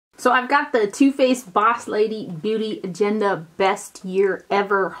So I've got the Too Faced Boss Lady Beauty Agenda Best Year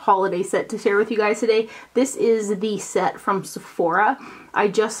Ever holiday set to share with you guys today. This is the set from Sephora. I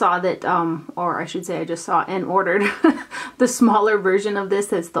just saw that, or I should say I just saw and ordered the smaller version of this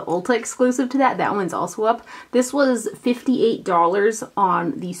that's the Ulta exclusive to that. That one's also up. This was $58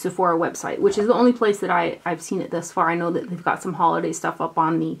 on the Sephora website, which is the only place that I've seen it thus far. I know that they've got some holiday stuff up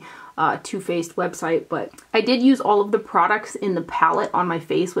on the Too Faced website, but I did use all of the products in the palette on my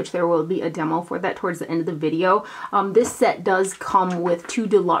face, which there will be a demo for that towards the end of the video. This set does come with 2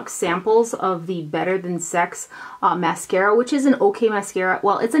 deluxe samples of the Better Than Sex mascara, which is an okay mascara.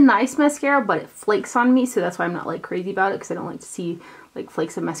 Well, it's a nice mascara, but it flakes on me, so that's why I'm not like crazy about it, because I don't like to see like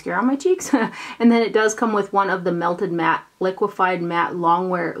flakes of mascara on my cheeks. And then it does come with one of the Melted Matte Liquefied Matte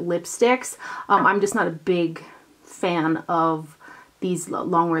Longwear lipsticks. I'm just not a big fan of these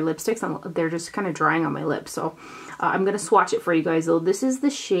longwear lipsticks. They're just kind of drying on my lips, so I'm gonna swatch it for you guys though. This is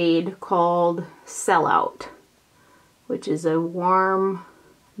the shade called Sellout, which is a warm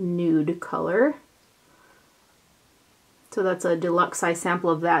nude color. So that's a deluxe size sample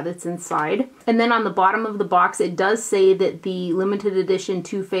of that that's inside. And then on the bottom of the box, it does say that the limited edition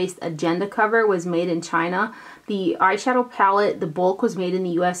Too Faced Agenda cover was made in China. The eyeshadow palette, the bulk was made in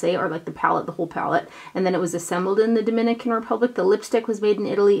the USA, or like the palette, the whole palette. And then it was assembled in the Dominican Republic. The lipstick was made in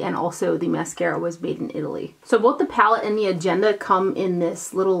Italy, and also the mascara was made in Italy. So both the palette and the Agenda come in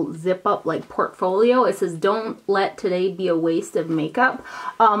this little zip up like portfolio. It says, "Don't let today be a waste of makeup."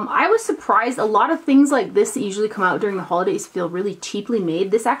 I was surprised. A lot of things like this that usually come out during the holidays feel really cheaply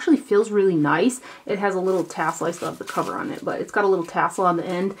made. This actually feels really nice. It has a little tassel. I still have the cover on it, but it's got a little tassel on the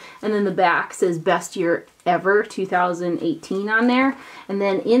end. And then the back says Best Year Ever 2018 on there. And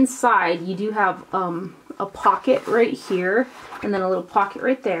then inside you do have a pocket right here, and then a little pocket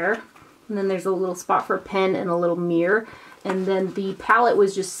right there. And then there's a little spot for a pen and a little mirror. And then the palette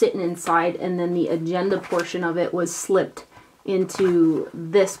was just sitting inside, and then the Agenda portion of it was slipped into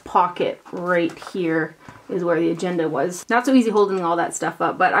this pocket right here is where the Agenda was. Not so easy holding all that stuff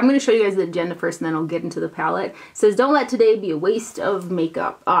up, but I'm going to show you guys the Agenda first and then I'll get into the palette. It says, "Don't let today be a waste of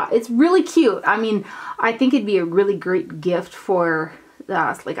makeup." It's really cute. I mean, I think it'd be a really great gift for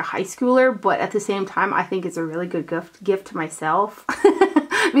like a high schooler, but at the same time, I think it's a really good gift to myself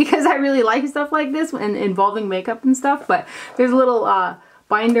because I really like stuff like this and involving makeup and stuff. But there's a little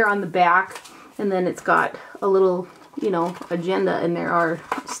binder on the back, and then it's got a little, you know, Agenda, and there are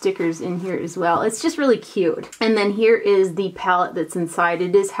stickers in here as well. It's just really cute. And then here is the palette that's inside.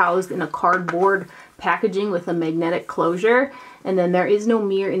 It is housed in a cardboard packaging with a magnetic closure, and then there is no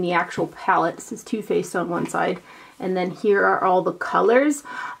mirror in the actual palette. This is Too Faced on one side, and then here are all the colors.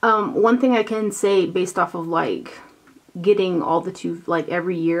 One thing I can say based off of like getting all the like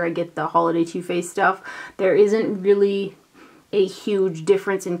every year I get the holiday Too Faced stuff, there isn't really a huge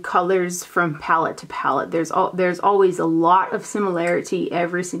difference in colors from palette to palette. There's always a lot of similarity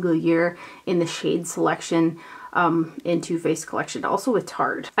every single year in the shade selection in Too Faced collection, also with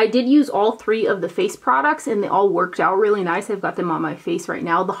Tarte. I did use all 3 of the face products and they all worked out really nice. I've got them on my face right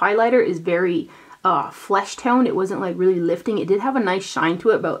now. The highlighter is very flesh toned. It wasn't like really lifting. It did have a nice shine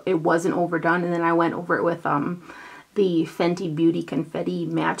to it, but it wasn't overdone. And then I went over it with the Fenty Beauty Confetti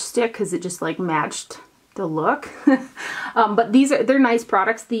Matchstick because it just like matched the look. But they're nice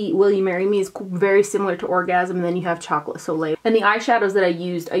products. The Will You Marry Me is very similar to Orgasm, and then you have Chocolate Soleil. And the eyeshadows that I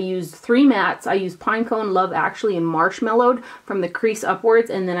used 3 mattes. I used Pinecone, Love Actually, and Marshmallowed from the crease upwards,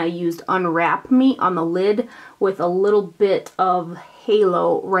 and then I used Unwrap Me on the lid with a little bit of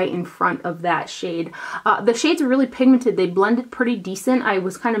halo right in front of that shade. The shades are really pigmented. They blended pretty decent. I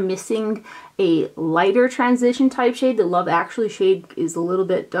was kind of missing a lighter transition type shade. The Love Actually shade is a little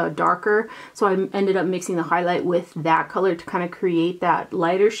bit darker, so I ended up mixing the highlight with that color to kind of create that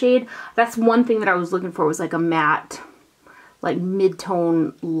lighter shade. That's one thing that I was looking for, was like a matte, like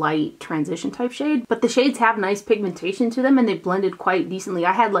mid-tone light transition type shade. But the shades have nice pigmentation to them and they blended quite decently.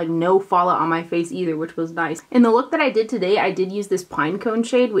 I had like no fallout on my face either, which was nice. In the look that I did today, I did use this Pinecone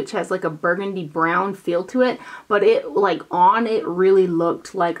shade, which has like a burgundy brown feel to it, but it like on it really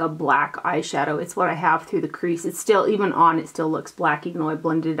looked like a black eyeshadow. It's what I have through the crease. It's still, even on, it still looks black, even though I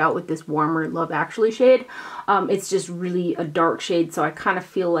blended it out with this warmer Love Actually shade. It's just really a dark shade, so I kind of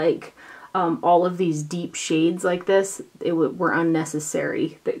feel like all of these deep shades like this, were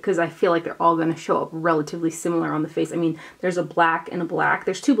unnecessary, because I feel like they're all going to show up relatively similar on the face. I mean, there's a black and a black.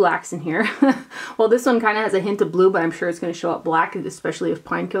 There's two blacks in here. Well, this one kind of has a hint of blue, but I'm sure it's going to show up black, especially if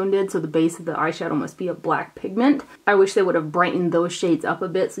Pinecone did, so the base of the eyeshadow must be a black pigment. I wish they would have brightened those shades up a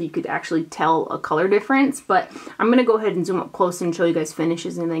bit so you could actually tell a color difference, but I'm going to go ahead and zoom up close and show you guys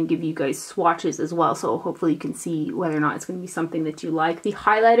finishes and then give you guys swatches as well, so hopefully you can see whether or not it's going to be something that you like. The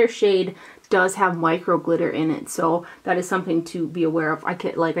highlighter shade does have micro glitter in it, so that is something to be aware of. I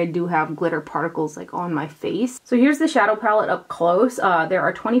do have glitter particles like on my face. So here's the shadow palette up close. There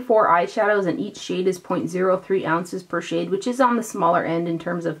are 24 eyeshadows and each shade is 0.03 ounces per shade, which is on the smaller end in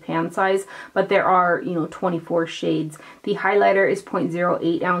terms of pan size, but there are, 24 shades. The highlighter is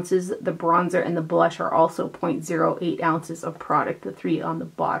 0.08 ounces, the bronzer and the blush are also 0.08 ounces of product, the three on the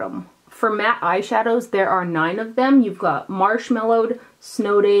bottom. For matte eyeshadows, there are 9 of them. You've got Marshmallowed,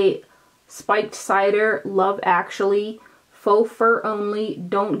 Snow Day, Spiked Cider, Love Actually, Faux Fur Only,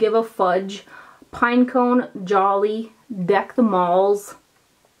 Don't Give a Fudge, Pinecone, Jolly, Deck the Malls,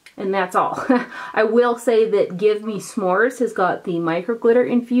 and that's all. I will say that Give Me S'mores has got the micro glitter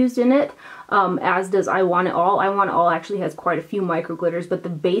infused in it, as does I Want It All. I Want It All actually has quite a few micro glitters, but the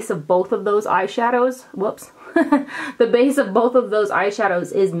base of both of those eyeshadows, whoops, the base of both of those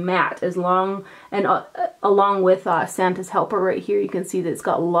eyeshadows is matte, along with Santa's Helper right here. You can see that it's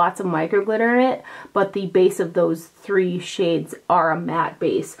got lots of micro glitter in it, but the base of those 3 shades are a matte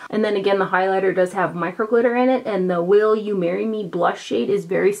base. And then again, the highlighter does have micro glitter in it, and the Will You Marry Me blush shade is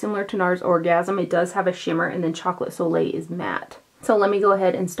very similar to NARS Orgasm. It does have a shimmer, and then Chocolate Soleil is matte. So let me go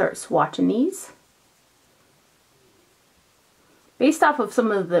ahead and start swatching these. Based off of some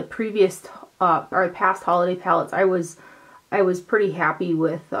of the previous or past holiday palettes, I was pretty happy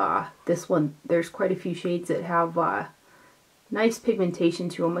with this one. There's quite a few shades that have nice pigmentation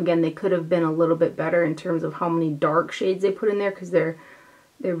to them. Again, they could have been a little bit better in terms of how many dark shades they put in there, because they're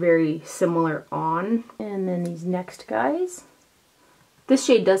very similar on. And then these next guys. This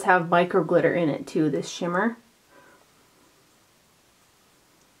shade does have micro glitter in it too, this shimmer.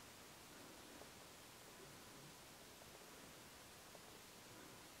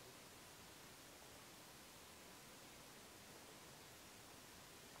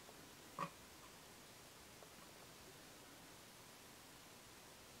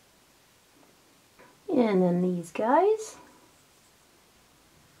 And then these guys,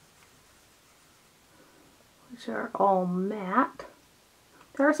 which are all matte.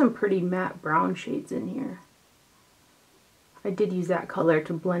 There are some pretty matte brown shades in here. I did use that color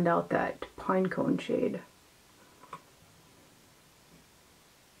to blend out that Pinecone shade.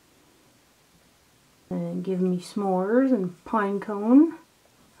 And Give Me S'mores and Pinecone.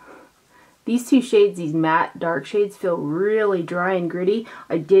 These two shades, these matte dark shades, feel really dry and gritty.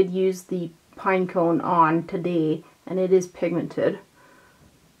 I did use the Pinecone on today, and it is pigmented,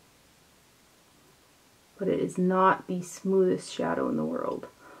 but it is not the smoothest shadow in the world,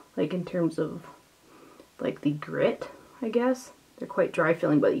 like in terms of like the grit, I guess. They're quite dry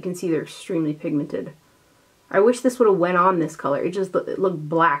feeling, but you can see they're extremely pigmented. I wish this would have went on this color. It looked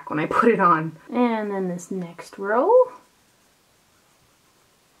black when I put it on. And then this next row,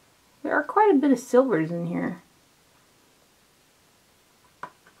 there are quite a bit of silvers in here.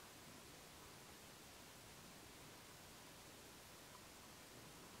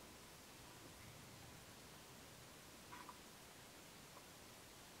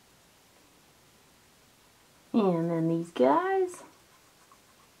 And then these guys.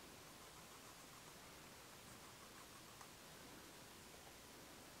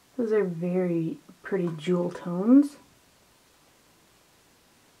 Those are very pretty jewel tones.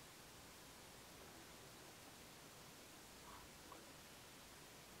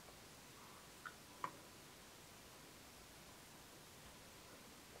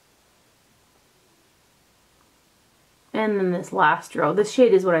 And then this last row, this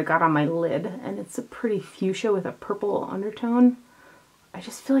shade is what I got on my lid, and it's a pretty fuchsia with a purple undertone. I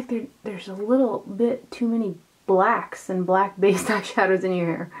just feel like there's a little bit too many blacks and black-based eyeshadows in your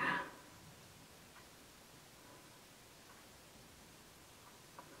hair.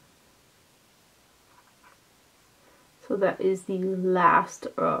 So that is the last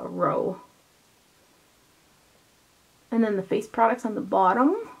row. And then the face products on the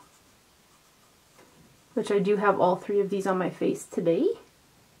bottom, which I do have all 3 of these on my face today.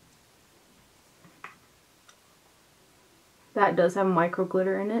 That does have micro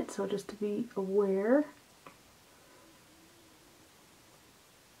glitter in it, so just to be aware.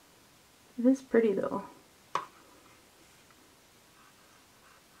 It is pretty though.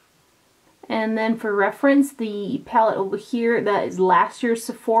 And then for reference, the palette over here, that is last year's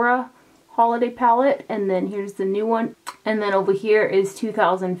Sephora holiday palette, and then here's the new one. And then over here is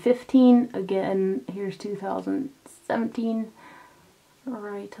 2015. Again, here's 2017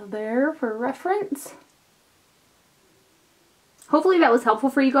 right there for reference. Hopefully that was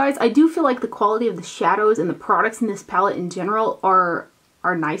helpful for you guys. I do feel like the quality of the shadows and the products in this palette in general are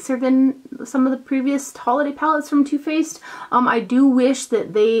nicer than some of the previous holiday palettes from Too Faced. I do wish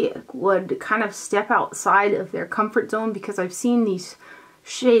that they would kind of step outside of their comfort zone, because I've seen these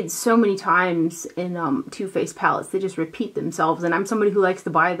shades so many times in Too Faced palettes. They just repeat themselves, and I'm somebody who likes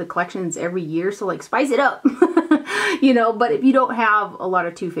to buy the collections every year, so like spice it up. You know, but if you don't have a lot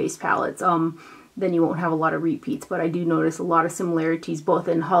of Too Faced palettes, then you won't have a lot of repeats. But I do notice a lot of similarities both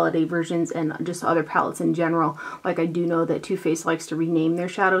in holiday versions and just other palettes in general. Like I do know that Too Faced likes to rename their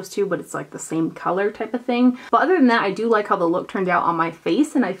shadows too, but it's like the same color type of thing. But other than that, I do like how the look turned out on my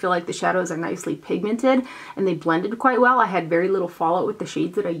face, and I feel like the shadows are nicely pigmented and they blended quite well. I had very little fallout with the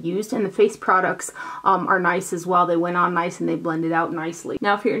shades that I used, and the face products are nice as well. They went on nice and they blended out nicely.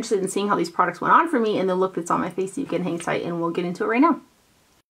 Now if you're interested in seeing how these products went on for me and the look that's on my face, you can hang tight and we'll get into it right now.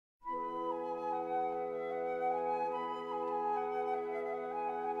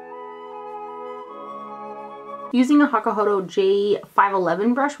 Using a Hakuhodo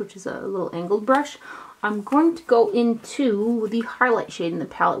J511 brush, which is a little angled brush, I'm going to go into the highlight shade in the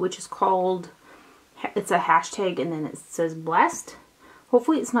palette, which is called, it's a hashtag and then it says Blessed.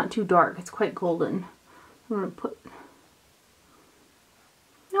 Hopefully it's not too dark. It's quite golden. I'm going to put,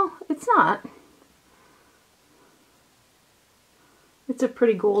 no, it's not. It's a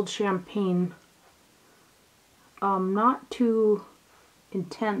pretty gold champagne. Not too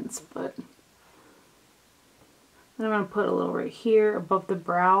intense, but I'm going to put a little right here above the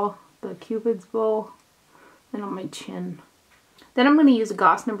brow, the Cupid's bow, and on my chin. Then I'm going to use a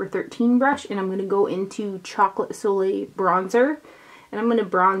Goss number 13 brush, and I'm going to go into Chocolate Soleil bronzer, and I'm going to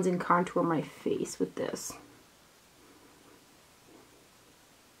bronze and contour my face with this.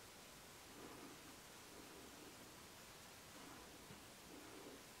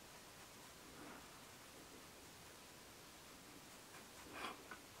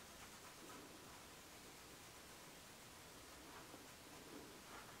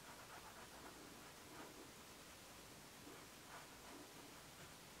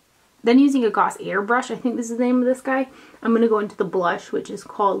 Then using a Goss airbrush, I think this is the name of this guy, I'm going to go into the blush, which is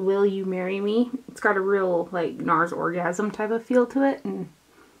called Will You Marry Me? It's got a real like NARS Orgasm type of feel to it, and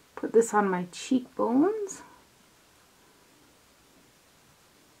put this on my cheekbones.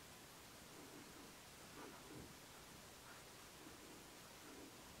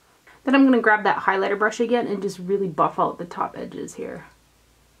 Then I'm going to grab that highlighter brush again and just really buff out the top edges here.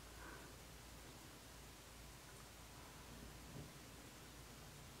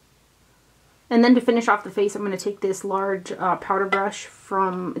 And then to finish off the face, I'm going to take this large powder brush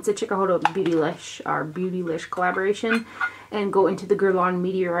from, it's a Chikuhodo Beautylish collaboration, and go into the Guerlain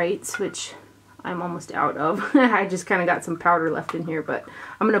Meteorites, which I'm almost out of. I just kind of got some powder left in here, but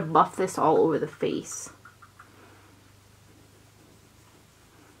I'm going to buff this all over the face.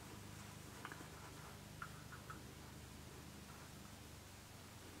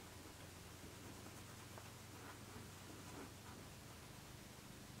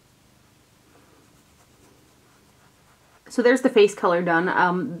 So there's the face color done.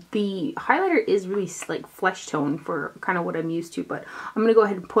 The highlighter is really like flesh tone for kind of what I'm used to, but I'm going to go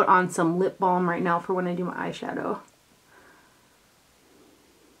ahead and put on some lip balm right now for when I do my eyeshadow.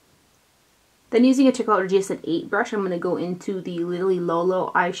 Then using a Chikuhodo GS8 brush, I'm going to go into the Lily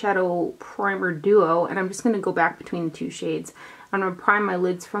Lolo eyeshadow primer duo, and I'm just going to go back between the two shades. I'm going to prime my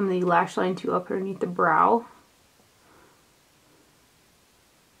lids from the lash line to up underneath the brow.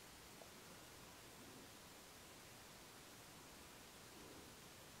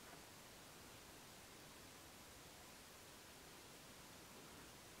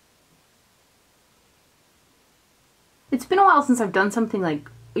 It's been a while since I've done something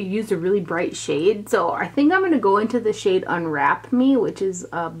like used a really bright shade, so I think I'm going to go into the shade Unwrap Me, which is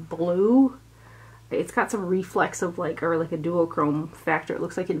blue. It's got some reflex of like, or like a duochrome factor, it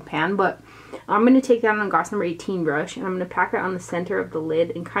looks like in pan, but I'm going to take that on a Goss number 18 brush, and I'm going to pack it on the center of the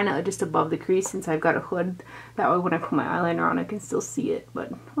lid and kind of just above the crease since I've got a hood. That way when I put my eyeliner on I can still see it,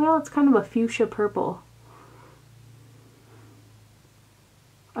 but well, it's kind of a fuchsia purple.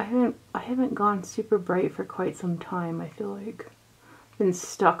 I haven't gone super bright for quite some time. I feel like I've been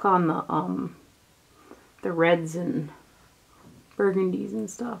stuck on the reds and burgundies and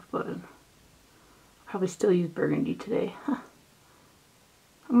stuff, but I'll probably still use burgundy today.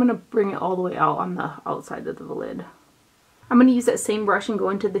 I'm gonna bring it all the way out on the outside of the lid. I'm gonna use that same brush and go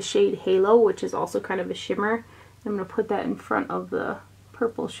into the shade Halo, which is also kind of a shimmer. I'm gonna put that in front of the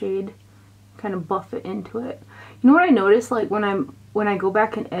purple shade kind of buff it into it. You know what I noticed, like when I go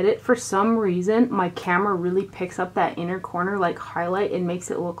back and edit, for some reason my camera really picks up that inner corner like highlight and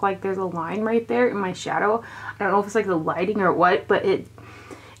makes it look like there's a line right there in my shadow. I don't know if it's like the lighting or what, but it's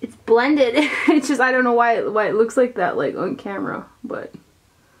blended. It's just, I don't know why it looks like that like on camera, but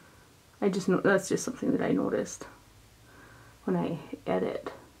I just know that's just something that I noticed when I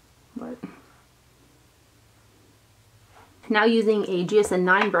edit. But now using a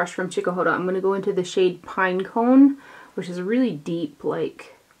GSN9 brush from Chikuhodo, I'm going to go into the shade Pine Cone, which is a really deep,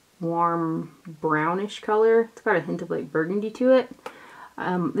 like warm brownish color. It's got a hint of like burgundy to it.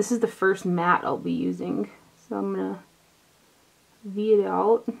 This is the first matte I'll be using, so I'm going to V it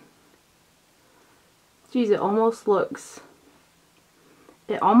out. Geez, it almost looks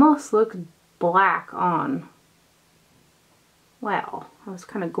black on. Wow, I was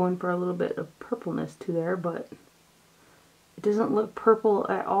kind of going for a little bit of purpleness to there, but it doesn't look purple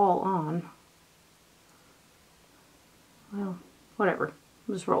at all on. Well, whatever.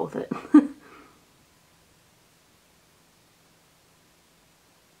 I'll just roll with it.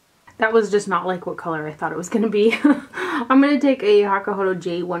 That was just not like what color I thought it was going to be. I'm going to take a Hakuhodo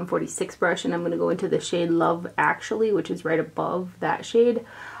J146 brush and I'm going to go into the shade Love Actually, which is right above that shade.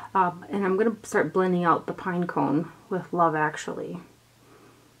 And I'm going to start blending out the Pine Cone with Love Actually.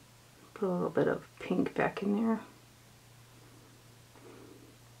 Put a little bit of pink back in there.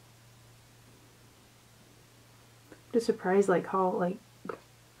 Just surprised like how like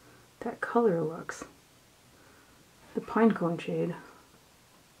that color looks. The Pine Cone shade.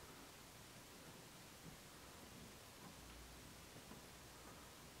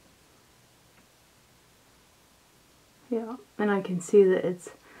 Yeah, and I can see that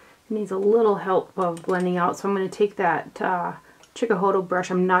it needs a little help of blending out, so I'm going to take that Chikuhodo brush.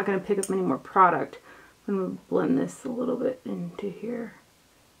 I'm not going to pick up any more product. I'm going to blend this a little bit into here.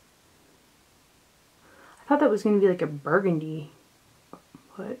 I thought that was going to be like a burgundy,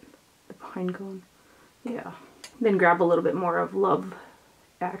 but the Pine Cone, yeah. Then grab a little bit more of Love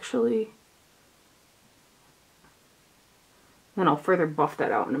Actually. Then I'll further buff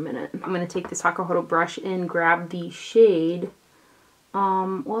that out in a minute. I'm going to take this Hakuhodo brush and grab the shade,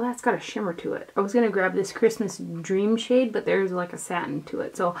 well that's got a shimmer to it. I was going to grab this Christmas Dream shade, but there's like a satin to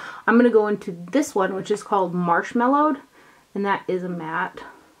it. So I'm going to go into this one, which is called Marshmallowed, and that is a matte.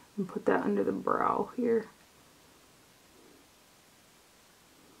 And put that under the brow here.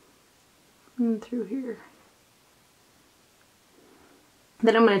 And through here.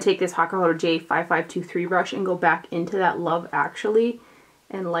 Then I'm going to take this Hakuhodo J5523 brush and go back into that Love Actually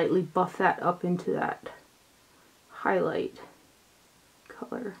and lightly buff that up into that highlight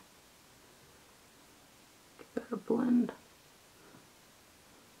color. Get that a blend.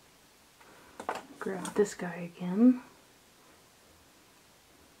 Grab this guy again.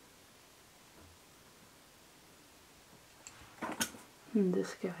 And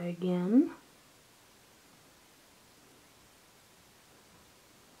this guy again.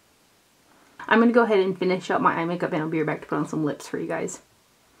 I'm going to go ahead and finish up my eye makeup and I'll be right back to put on some lips for you guys.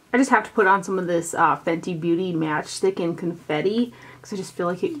 I just have to put on some of this Fenty Beauty Matchstick in Confetti because I just feel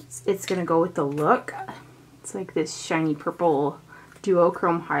like it's going to go with the look. It's like this shiny purple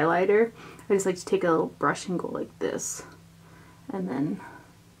duochrome highlighter. I just like to take a little brush and go like this and then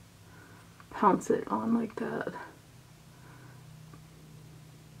pounce it on like that.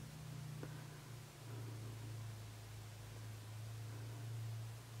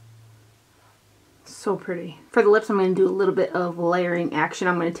 So pretty. For the lips, I'm going to do a little bit of layering action.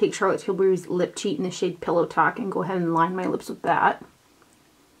 I'm going to take Charlotte Tilbury's Lip Cheat in the shade Pillow Talk and go ahead and line my lips with that.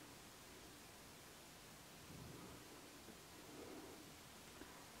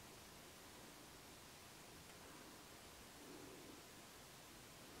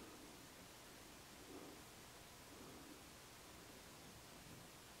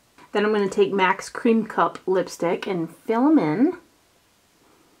 Then I'm going to take MAC's Cream Cup lipstick and fill them in.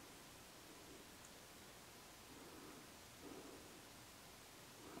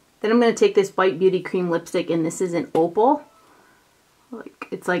 Then I'm going to take this Bite Beauty cream lipstick, and this is an opal.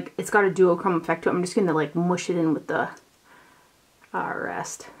 It's got a duochrome effect to it. I'm just going to like mush it in with the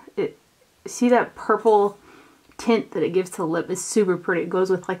rest. See that purple tint that it gives to the lip is super pretty. It goes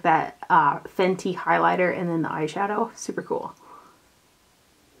with like that Fenty highlighter and then the eyeshadow. Super cool.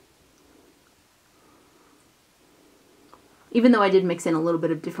 Even though I did mix in a little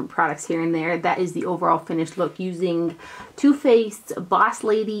bit of different products here and there, that is the overall finished look using Too Faced Boss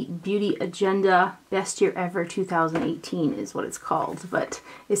Lady Beauty Agenda Best Year Ever 2018 is what it's called, but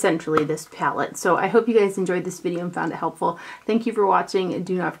essentially this palette. So I hope you guys enjoyed this video and found it helpful. Thank you for watching.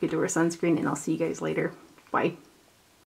 Do not forget to wear sunscreen, and I'll see you guys later. Bye.